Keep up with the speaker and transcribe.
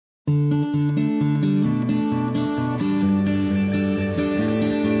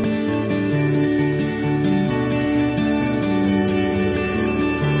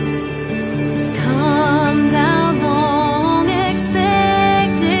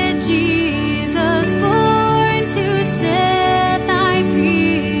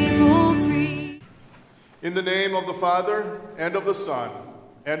Father, and of the Son,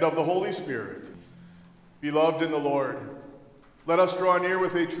 and of the Holy Spirit. Beloved in the Lord, let us draw near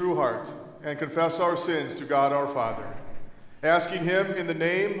with a true heart and confess our sins to God our Father, asking him in the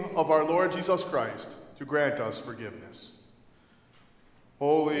name of our Lord Jesus Christ to grant us forgiveness.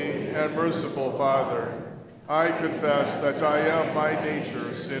 Holy and merciful Father, I confess that I am by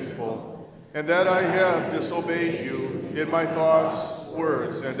nature sinful, and that I have disobeyed you in my thoughts,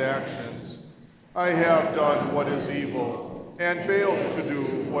 words, and actions. I have done what is evil, and failed to do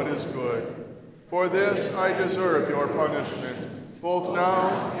what is good. For this I deserve your punishment, both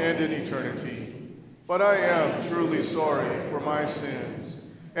now and in eternity. But I am truly sorry for my sins,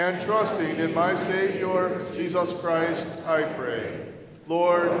 and trusting in my Savior, Jesus Christ, I pray.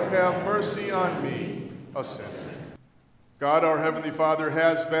 Lord, have mercy on me, a sinner. God, our Heavenly Father,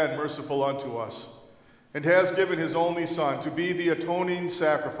 has been merciful unto us, and has given his only Son to be the atoning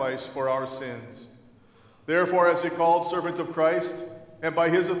sacrifice for our sins. Therefore, as a called servant of Christ, and by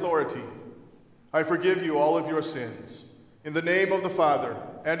his authority, I forgive you all of your sins, in the name of the Father,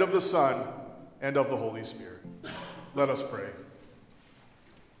 and of the Son, and of the Holy Spirit. Let us pray.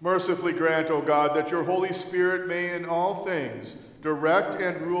 Mercifully grant, O God, that your Holy Spirit may in all things direct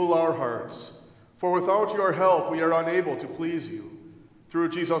and rule our hearts. For without your help we are unable to please you. Through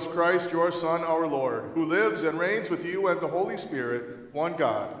Jesus Christ, your Son, our Lord, who lives and reigns with you and the Holy Spirit, one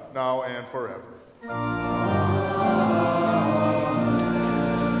God, now and forever.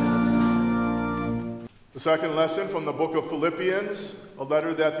 The second lesson from the book of Philippians, a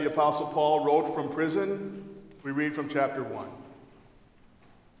letter that the Apostle Paul wrote from prison. We read from chapter 1.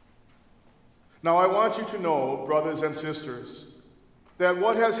 Now I want you to know, brothers and sisters, that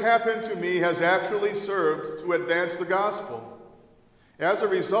what has happened to me has actually served to advance the gospel. As a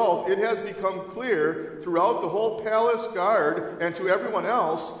result, it has become clear throughout the whole palace guard and to everyone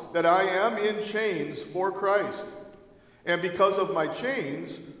else that I am in chains for Christ. And because of my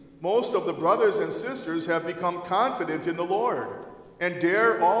chains, most of the brothers and sisters have become confident in the Lord and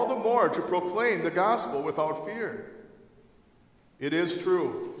dare all the more to proclaim the gospel without fear. It is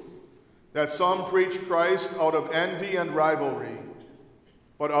true that some preach Christ out of envy and rivalry,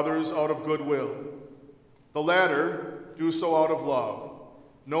 but others out of goodwill. The latter do so out of love,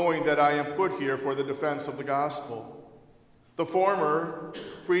 knowing that I am put here for the defense of the gospel. The former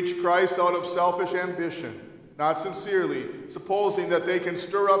preach Christ out of selfish ambition, not sincerely, supposing that they can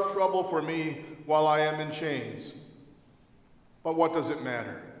stir up trouble for me while I am in chains. But what does it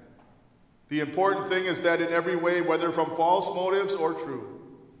matter? The important thing is that in every way, whether from false motives or true,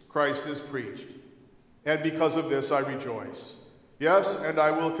 Christ is preached. And because of this I rejoice. Yes, and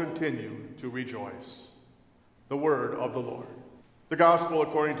I will continue to rejoice. The word of the Lord. The Gospel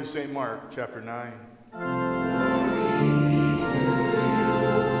according to St. Mark, chapter 9.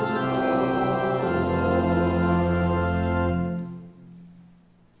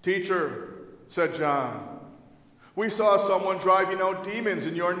 Teacher, said John, we saw someone driving out demons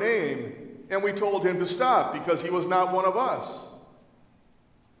in your name, and we told him to stop because he was not one of us.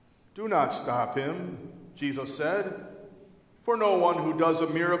 Do not stop him, Jesus said, for no one who does a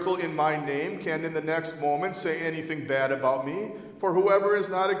miracle in my name can in the next moment say anything bad about me, for whoever is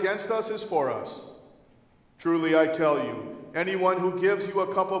not against us is for us. Truly I tell you, anyone who gives you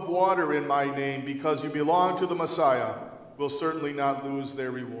a cup of water in my name because you belong to the Messiah will certainly not lose their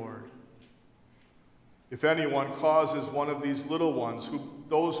reward. If anyone causes one of these little ones,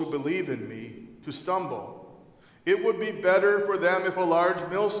 those who believe in me, to stumble, it would be better for them if a large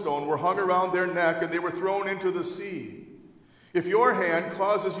millstone were hung around their neck and they were thrown into the sea. If your hand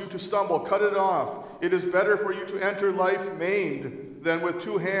causes you to stumble, cut it off. It is better for you to enter life maimed than with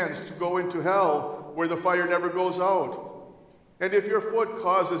two hands to go into hell, where the fire never goes out. And if your foot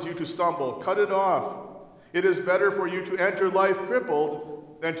causes you to stumble, cut it off. It is better for you to enter life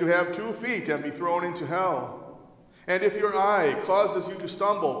crippled than to have 2 feet and be thrown into hell. And if your eye causes you to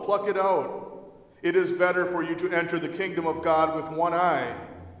stumble, pluck it out. It is better for you to enter the kingdom of God with 1 eye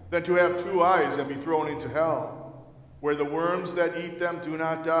than to have 2 eyes and be thrown into hell, where the worms that eat them do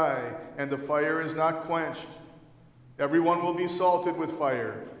not die, and the fire is not quenched. Everyone will be salted with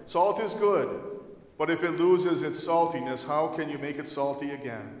fire. Salt is good, but if it loses its saltiness, how can you make it salty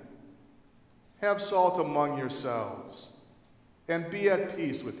again? Have salt among yourselves, and be at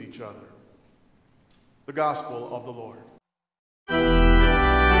peace with each other. The Gospel of the Lord.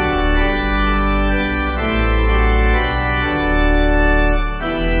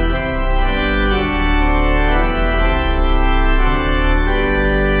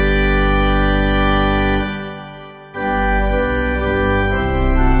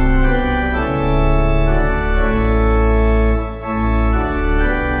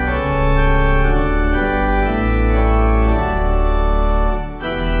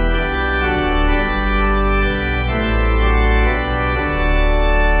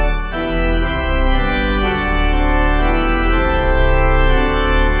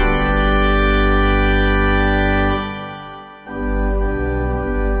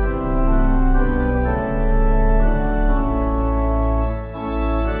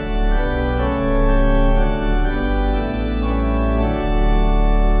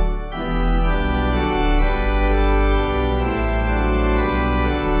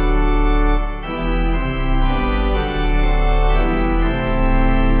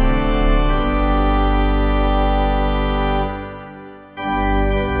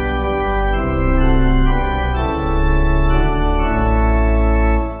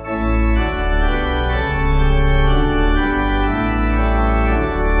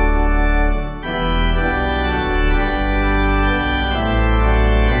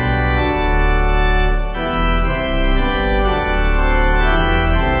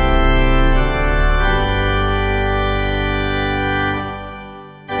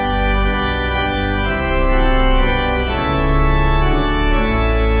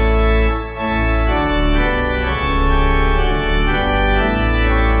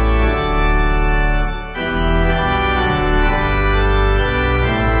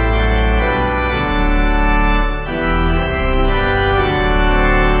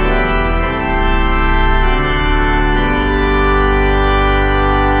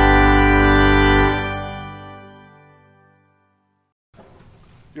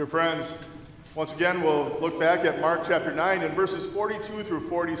 Dear friends, once again, we'll look back at Mark chapter 9 and verses 42 through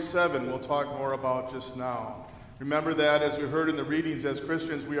 47 we'll talk more about just now. Remember that, as we heard in the readings, as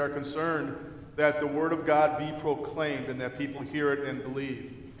Christians, we are concerned that the Word of God be proclaimed and that people hear it and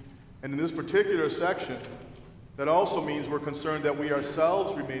believe. And in this particular section, that also means we're concerned that we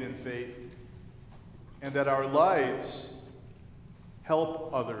ourselves remain in faith and that our lives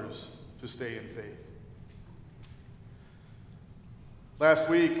help others to stay in faith. Last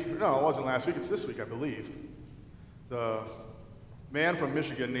week, no, it wasn't last week, it's this week, I believe. The man from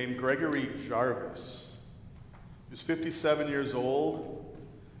Michigan named Gregory Jarvis, who's 57 years old,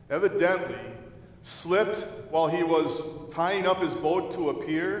 evidently slipped while he was tying up his boat to a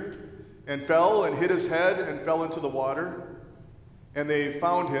pier and fell and hit his head and fell into the water. And they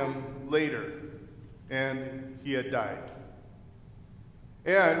found him later, and he had died.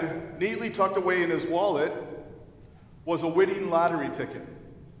 And neatly tucked away in his wallet was a winning lottery ticket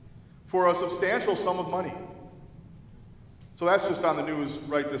for a substantial sum of money. So that's just on the news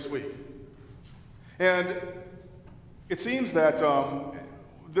right this week. And it seems that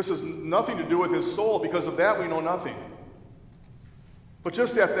this has nothing to do with his soul. Because of that, we know nothing. But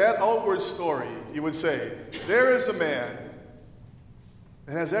just at that outward story, you would say, there is a man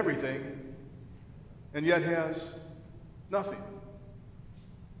that has everything and yet has nothing.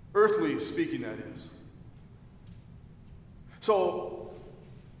 Earthly speaking, that is. So,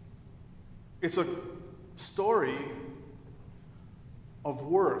 it's a story of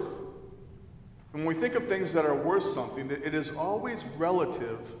worth. And when we think of things that are worth something, that it is always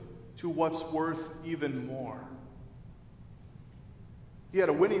relative to what's worth even more. He had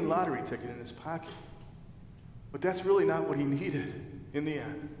a winning lottery ticket in his pocket, but that's really not what he needed in the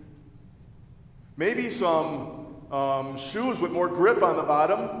end. Maybe some shoes with more grip on the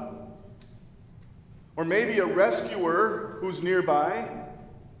bottom, or maybe a rescuer who's nearby,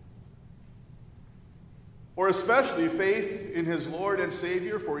 or especially faith in his Lord and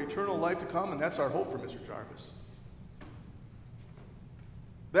Savior for eternal life to come, and that's our hope for Mr. Jarvis.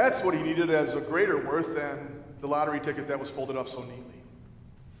 That's what he needed as a greater worth than the lottery ticket that was folded up so neatly.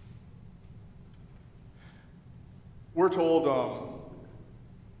 We're told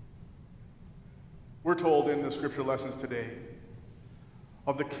in the scripture lessons today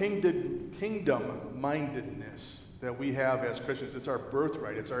of the kingdom-mindedness that we have as Christians. It's our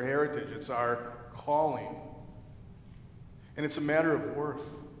birthright, it's our heritage, it's our calling. And it's a matter of worth.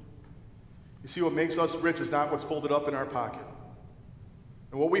 You see, what makes us rich is not what's folded up in our pocket.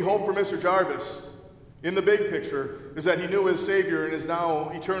 And what we hope for Mr. Jarvis, in the big picture, is that he knew his Savior and is now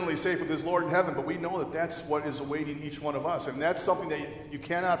eternally safe with his Lord in heaven. But we know that that's what is awaiting each one of us. And that's something that you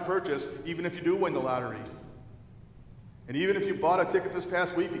cannot purchase, even if you do win the lottery. And even if you bought a ticket this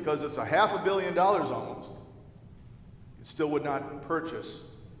past week because it's $500 million almost, it still would not purchase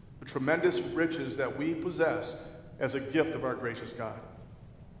the tremendous riches that we possess as a gift of our gracious God.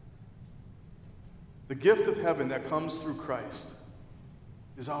 The gift of heaven that comes through Christ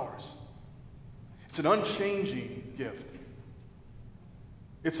is ours. It's an unchanging gift.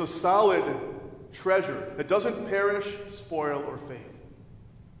 It's a solid treasure that doesn't perish, spoil, or fade.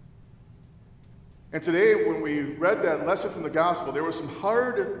 And today, when we read that lesson from the gospel, there were some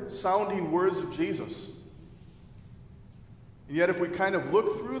hard-sounding words of Jesus. And yet, if we kind of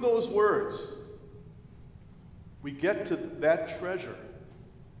look through those words, we get to that treasure.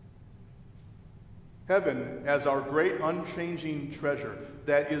 Heaven as our great unchanging treasure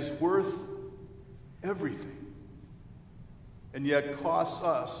that is worth everything, and yet costs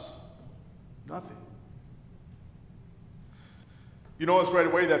us nothing. You notice right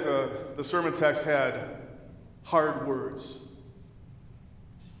away that the sermon text had hard words,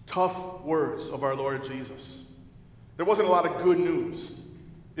 tough words of our Lord Jesus. There wasn't a lot of good news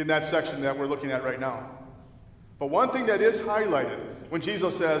in that section that we're looking at right now. But one thing that is highlighted when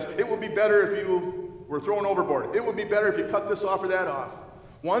Jesus says, it would be better if you were thrown overboard. It would be better if you cut this off or that off.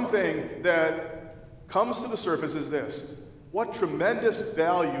 One thing that comes to the surface is this: what tremendous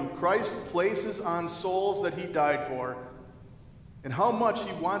value Christ places on souls that he died for, and how much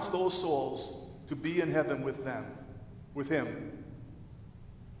he wants those souls to be in heaven with them, with him,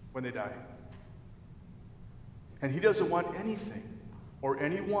 when they die. And he doesn't want anything or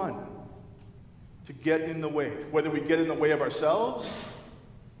anyone to get in the way, whether we get in the way of ourselves,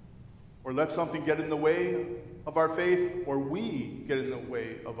 or let something get in the way of our faith, or we get in the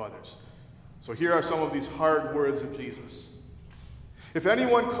way of others. So here are some of these hard words of Jesus. If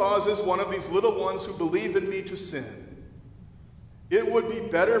anyone causes one of these little ones who believe in me to sin, it would be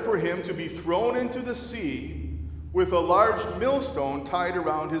better for him to be thrown into the sea with a large millstone tied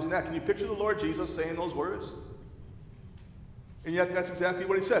around his neck. Can you picture the Lord Jesus saying those words? And yet that's exactly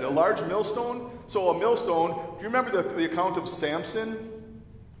what he said. A large millstone? So a millstone, do you remember the account of Samson?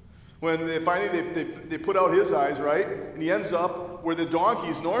 When they put out his eyes, right? And he ends up where the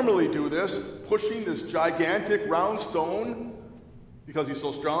donkeys normally do this, pushing this gigantic round stone, because he's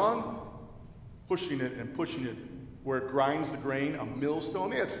so strong, pushing it and pushing it where it grinds the grain, a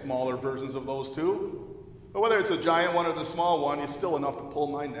millstone. They had smaller versions of those too. But whether it's a giant one or the small one, it's still enough to pull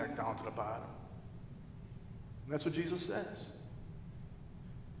my neck down to the bottom. And that's what Jesus says.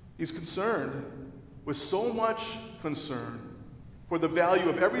 He's concerned with so much concern for the value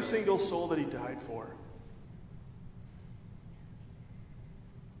of every single soul that he died for.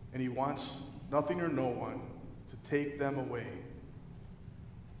 And he wants nothing or no one to take them away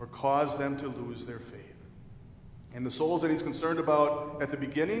or cause them to lose their faith. And the souls that he's concerned about at the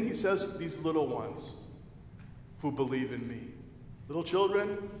beginning, he says, these little ones who believe in me. Little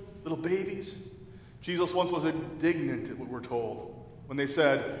children, little babies. Jesus once was indignant, we're told, when they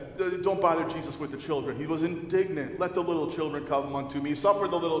said, don't bother Jesus with the children. He was indignant. Let the little children come unto me. Suffer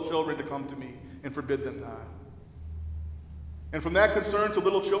the little children to come to me, and forbid them not. And from that concern to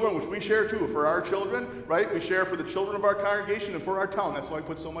little children, which we share too, for our children, right? We share for the children of our congregation and for our town. That's why we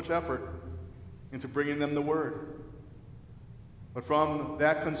put so much effort into bringing them the word. But from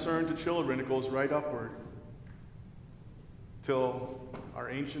that concern to children, it goes right upward till our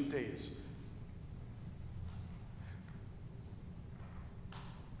ancient days.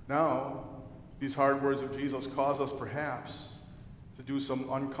 Now, these hard words of Jesus cause us perhaps to do some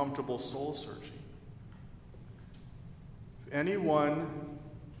uncomfortable soul searching. If anyone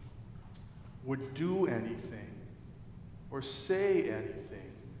would do anything, or say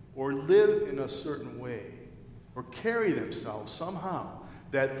anything, or live in a certain way, or carry themselves somehow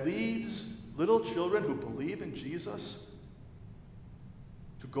that leads little children who believe in Jesus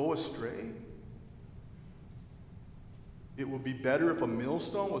to go astray, it would be better if a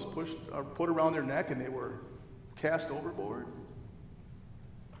millstone was pushed or put around their neck and they were cast overboard.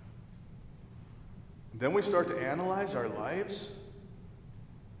 And then we start to analyze our lives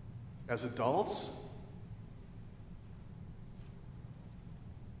as adults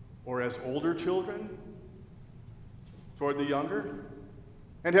or as older children toward the younger.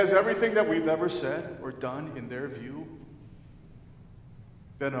 And has everything that we've ever said or done in their view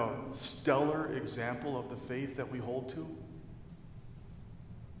been a stellar example of the faith that we hold to?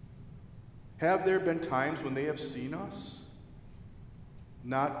 Have there been times when they have seen us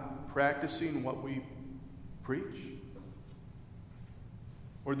not practicing what we preach?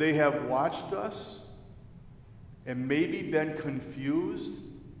 Or they have watched us and maybe been confused,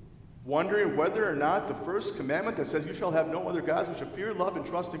 wondering whether or not the first commandment that says you shall have no other gods but shall fear, love, and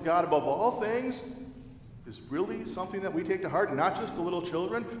trust in God above all things is really something that we take to heart, and not just the little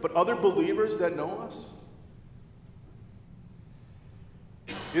children, but other believers that know us?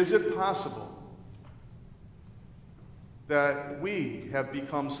 Is it possible that we have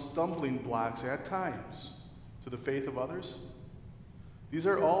become stumbling blocks at times to the faith of others? These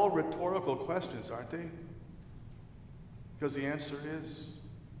are all rhetorical questions, aren't they? Because the answer is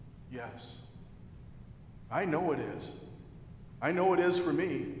yes. I know it is. I know it is for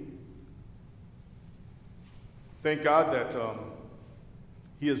me. Thank God that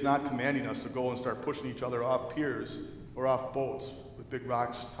He is not commanding us to go and start pushing each other off piers or off boats with big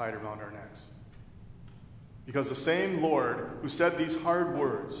rocks tied around our necks. Because the same Lord who said these hard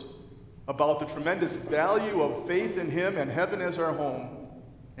words about the tremendous value of faith in Him and heaven as our home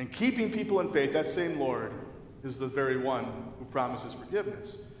and keeping people in faith, that same Lord is the very one who promises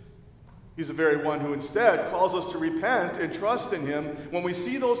forgiveness. He's the very one who instead calls us to repent and trust in Him when we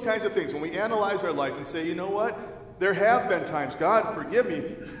see those kinds of things, when we analyze our life and say, you know what? There have been times, God, forgive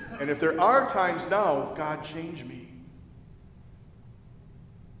me. And if there are times now, God, change me.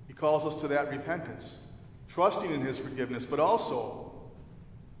 He calls us to that repentance, trusting in His forgiveness, but also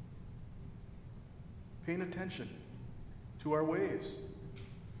paying attention to our ways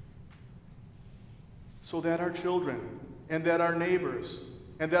so that our children and that our neighbors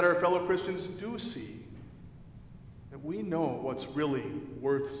and that our fellow Christians do see that we know what's really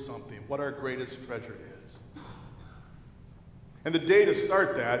worth something, what our greatest treasure is. And the day to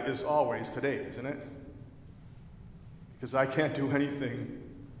start that is always today, isn't it? Because I can't do anything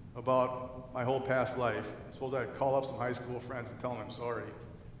about my whole past life. I suppose I'd call up some high school friends and tell them I'm sorry.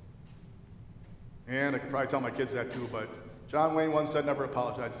 And I could probably tell my kids that too, but John Wayne once said, never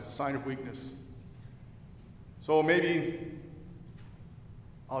apologize. It's a sign of weakness. So maybe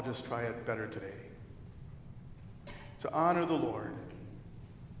I'll just try it better today. To honor the Lord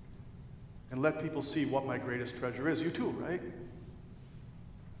and let people see what my greatest treasure is. You too, right?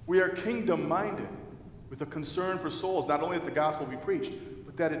 We are kingdom-minded. with a concern for souls, not only that the gospel be preached,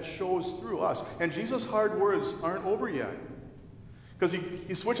 but that it shows through us. And Jesus' hard words aren't over yet, because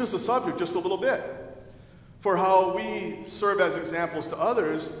he switches the subject just a little bit. For how we serve as examples to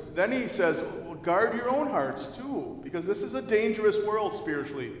others, then he says, well, guard your own hearts too, because this is a dangerous world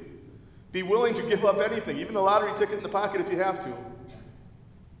spiritually. Be willing to give up anything, even the lottery ticket in the pocket if you have to,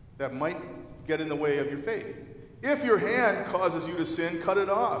 that might get in the way of your faith. If your hand causes you to sin, cut it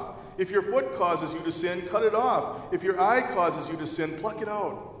off. If your foot causes you to sin, cut it off. If your eye causes you to sin, pluck it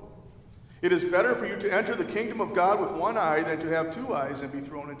out. It is better for you to enter the kingdom of God with one eye than to have two eyes and be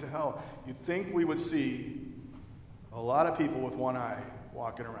thrown into hell. You'd think we would see a lot of people with one eye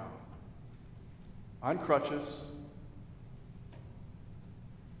walking around, on crutches.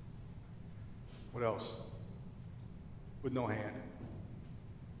 What else? With no hand.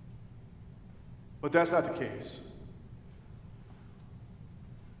 But that's not the case.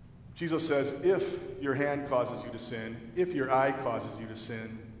 Jesus says, if your hand causes you to sin, if your eye causes you to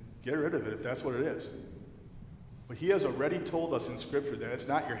sin, get rid of it if that's what it is. But he has already told us in Scripture that it's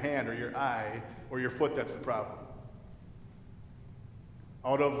not your hand or your eye or your foot that's the problem.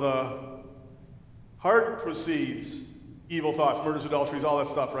 Out of the heart proceeds evil thoughts, murders, adulteries, all that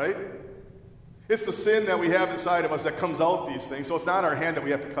stuff, right? It's the sin that we have inside of us that comes out these things. So it's not our hand that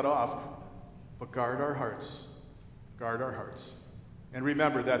we have to cut off, but guard our hearts. Guard our hearts. And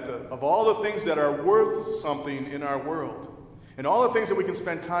remember that of all the things that are worth something in our world, and all the things that we can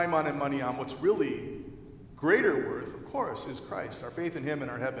spend time on and money on, what's really greater worth, of course, is Christ, our faith in him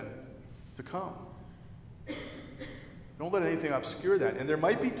and our heaven to come. Don't let anything obscure that. And there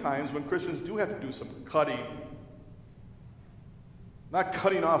might be times when Christians do have to do some cutting. Not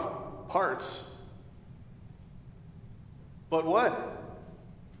cutting off parts, but what?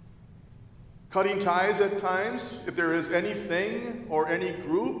 Cutting ties at times, if there is anything or any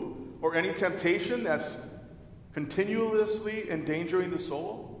group or any temptation that's continuously endangering the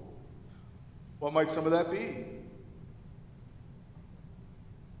soul. What might some of that be?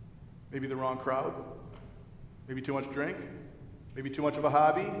 Maybe the wrong crowd. Maybe too much drink. Maybe too much of a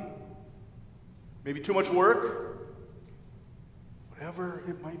hobby. Maybe too much work. Whatever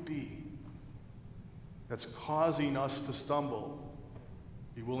it might be that's causing us to stumble,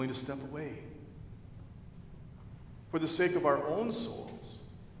 be willing to step away. For the sake of our own souls,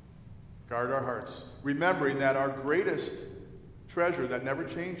 guard our hearts, remembering that our greatest treasure that never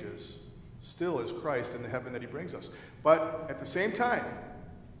changes still is Christ and the heaven that he brings us. But at the same time,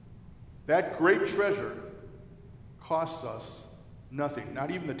 that great treasure costs us nothing.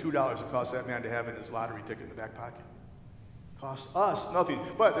 Not even the $2 it cost that man to have in his lottery ticket in the back pocket. Costs us nothing.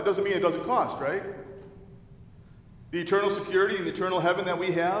 But that doesn't mean it doesn't cost, right? The eternal security and the eternal heaven that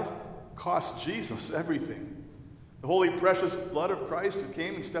we have costs Jesus everything. The holy, precious blood of Christ who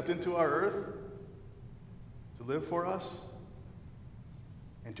came and stepped into our earth to live for us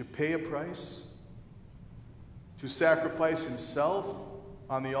and to pay a price, to sacrifice himself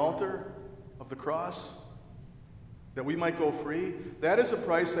on the altar of the cross that we might go free. That is a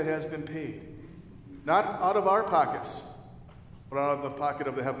price that has been paid. Not out of our pockets, but out of the pocket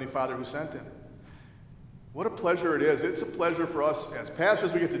of the Heavenly Father who sent him. What a pleasure it is. It's a pleasure for us as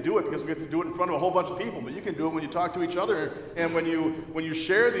pastors. We get to do it because we get to do it in front of a whole bunch of people. But you can do it when you talk to each other and when you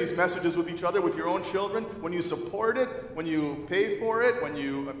share these messages with each other, with your own children, when you support it, when you pay for it, when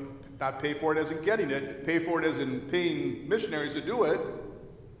you, not pay for it as in getting it, pay for it as in paying missionaries to do it,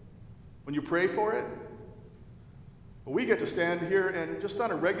 when you pray for it. But we get to stand here and just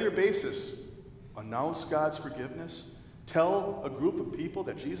on a regular basis announce God's forgiveness. Tell a group of people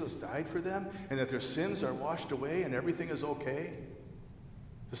that Jesus died for them and that their sins are washed away and everything is okay.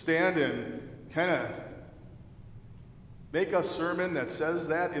 To stand and kind of make a sermon that says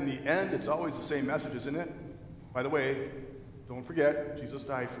that. In the end, it's always the same message, isn't it? By the way, don't forget, Jesus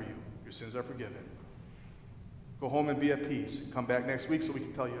died for you. Your sins are forgiven. Go home and be at peace. Come back next week so we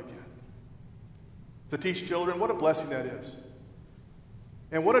can tell you again. To teach children, what a blessing that is.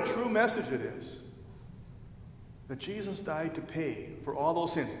 And what a true message it is. That Jesus died to pay for all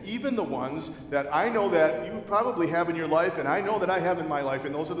those sins, even the ones that I know that you probably have in your life, and I know that I have in my life,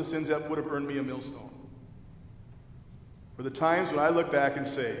 and those are the sins that would have earned me a millstone. For the times when I look back and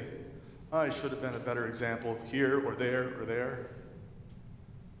say, oh, I should have been a better example here or there,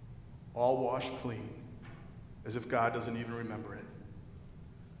 all washed clean, as if God doesn't even remember it.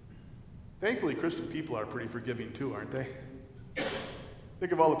 Thankfully, Christian people are pretty forgiving too, aren't they?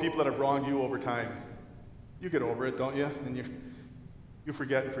 Think of all the people that have wronged you over time. You get over it, don't you? And you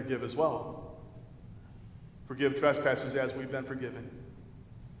forget and forgive as well. Forgive trespasses as we've been forgiven.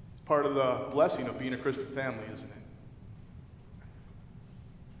 It's part of the blessing of being a Christian family, isn't it?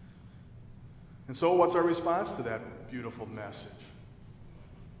 And so what's our response to that beautiful message?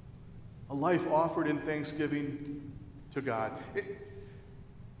 A life offered in thanksgiving to God.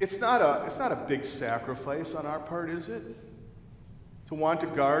 It's not a big sacrifice on our part, is it? To want to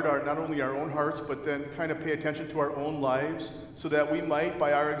guard not only our own hearts, but then kind of pay attention to our own lives so that we might,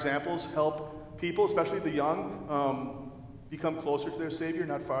 by our examples, help people, especially the young, become closer to their Savior,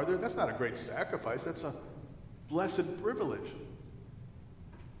 not farther. That's not a great sacrifice. That's a blessed privilege.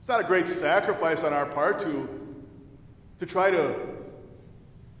 It's not a great sacrifice on our part to try to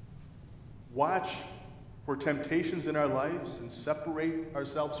watch for temptations in our lives and separate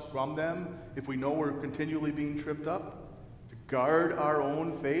ourselves from them if we know we're continually being tripped up. To guard our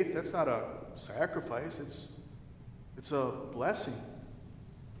own faith, that's not a sacrifice. It's a blessing.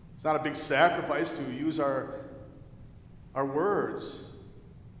 It's not a big sacrifice to use our words,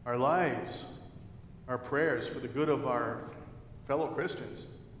 our lives, our prayers for the good of our fellow Christians.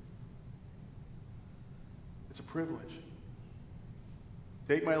 It's a privilege.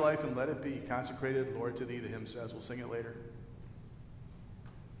 Take my life and let it be consecrated, Lord, to thee, the hymn says. We'll sing it later.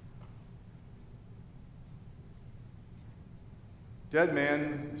 Dead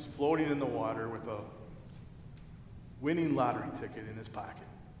man is floating in the water with a winning lottery ticket in his pocket.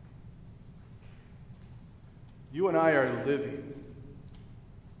 You and I are living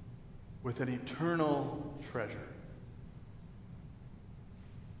with an eternal treasure.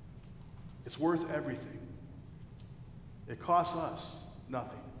 It's worth everything. It costs us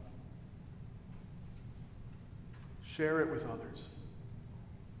nothing. Share it with others.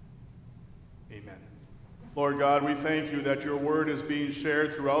 Amen. Lord God, we thank you that your word is being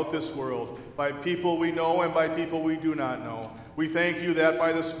shared throughout this world by people we know and by people we do not know. We thank you that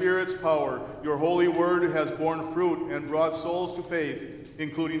by the Spirit's power, your holy word has borne fruit and brought souls to faith,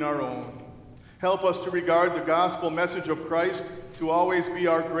 including our own. Help us to regard the gospel message of Christ to always be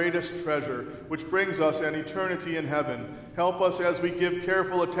our greatest treasure, which brings us an eternity in heaven. Help us as we give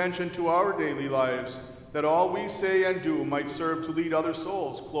careful attention to our daily lives, that all we say and do might serve to lead other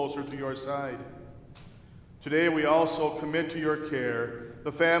souls closer to your side. Today we also commit to your care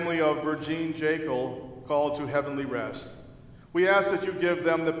the family of Virgin Jekyll, called to heavenly rest. We ask that you give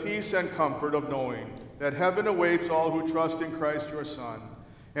them the peace and comfort of knowing that heaven awaits all who trust in Christ your Son,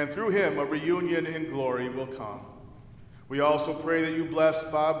 and through him a reunion in glory will come. We also pray that you bless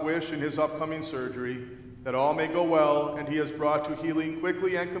Bob Wish in his upcoming surgery, that all may go well and he is brought to healing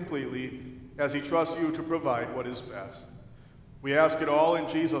quickly and completely as he trusts you to provide what is best. We ask it all in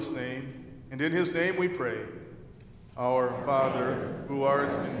Jesus' name, and in his name we pray. Our Father, who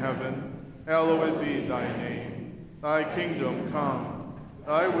art in heaven, hallowed be thy name. Thy kingdom come,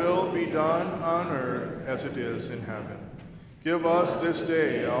 thy will be done on earth as it is in heaven. Give us this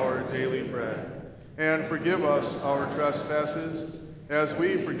day our daily bread, and forgive us our trespasses, as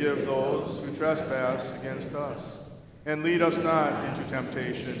we forgive those who trespass against us. And lead us not into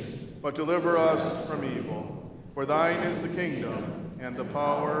temptation, but deliver us from evil. For thine is the kingdom, and the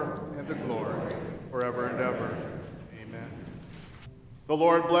power, and the glory, forever and ever. Amen. The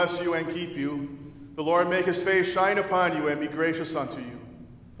Lord bless you and keep you. The Lord make his face shine upon you and be gracious unto you.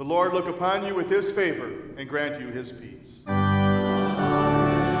 The Lord look upon you with his favor and grant you his peace.